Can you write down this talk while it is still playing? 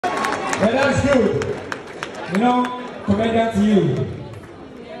Yeah, that's good. You know, comedian to you.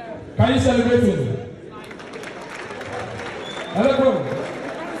 Can you celebrate him? Hello, bro.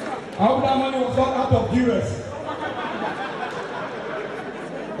 I hope that money was not out of duress.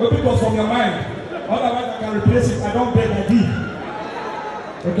 Hope it was from your mind. Otherwise, I can replace it. I don't beg, I give.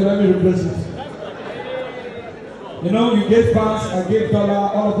 Okay, let me replace it. You know, you gave pounds, I gave dollar,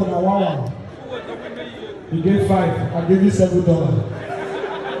 all of them are one. You gave $5, I gave you $7.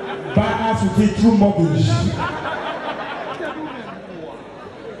 Buy house with it through mortgage.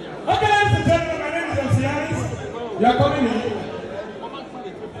 Okay, ladies and gentlemen, my name is MC Yanis. You are coming in.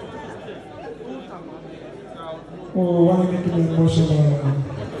 Oh, why are you making me emotional?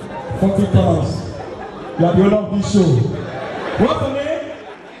 40 pounds. You are the owner of this show. What's the name?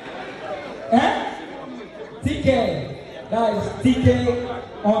 TK. That is TK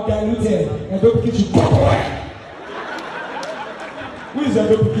undiluted. And don't get you. Who is the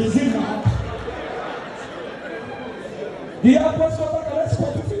dope? Is it now? Do you have press for that? Let's go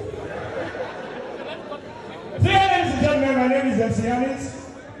to it. So, ladies and gentlemen, my name is MC Yanis.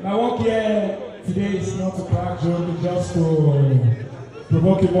 My work here today is not to crack joke, it's just to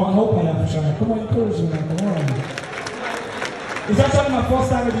provoke you more. I hope I have tried. Come on, encourage me now. Come on. It's actually my first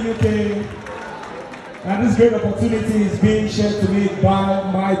time in the UK. And this great opportunity is being shared to me by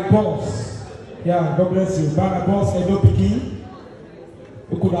my boss. Yeah, God bless you. By my boss, Edo Pikin.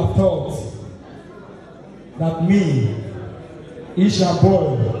 Who could have thought that me, Isha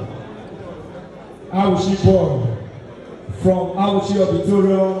boy, Awushi boy, from Awushi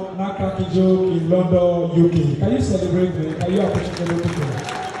Auditorium, Nakraki Joke in London, UK. Can you celebrate me? Can you appreciate the people?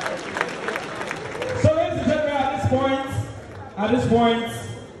 So, ladies and gentlemen, at this point,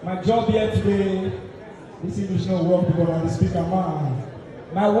 my job here today, this English no work because I'm the speaker man.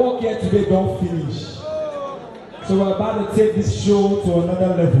 My work here today don't finish. So we're about to take this show to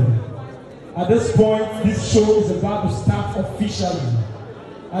another level. At this point, this show is about to start officially.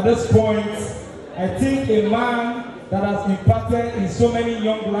 At this point, I think a man that has impacted in so many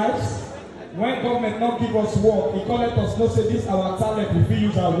young lives, when government not give us work, he called us know say this our talent if we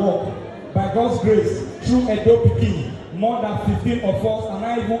use our work. By God's grace, through Edo Pikin, more than 15 of us are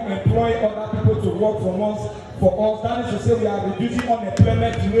now even employ other people to work for us. That is to say we are reducing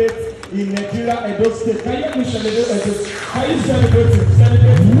unemployment rate in Nigeria, Edo State. Can you help me celebrate Edo? Can you celebrate it?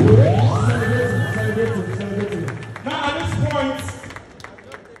 Celebrate it. Now at this point,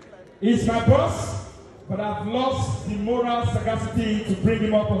 he's my boss, but I've lost the moral sagacity to bring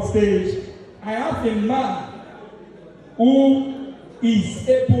him up on stage. I have a man who is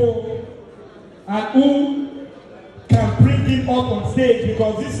able and who can bring him up on stage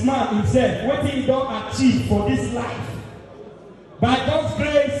because this man himself, what he don't achieve for this life. By God's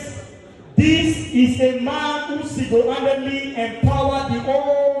grace, this is a man who single-handedly empowered the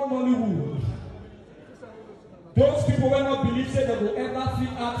whole Nollywood. Those people will not believe that they will ever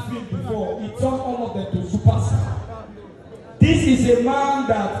act film before. He turned all of them to superstar. This is a man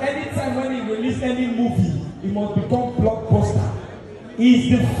that anytime when he releases any movie, he must become blockbuster.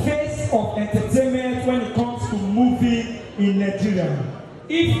 He is the face of entertainment when it comes to movie in Nigeria.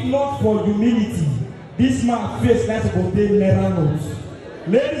 If not for humility, this man face like to go naira notes.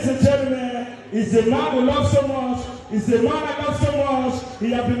 Ladies and gentlemen, he's a man who loves so much. He's a man I love so much.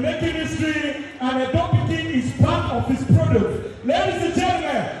 He has been making history, and Edo Pikin is part of his product. Ladies and gentlemen.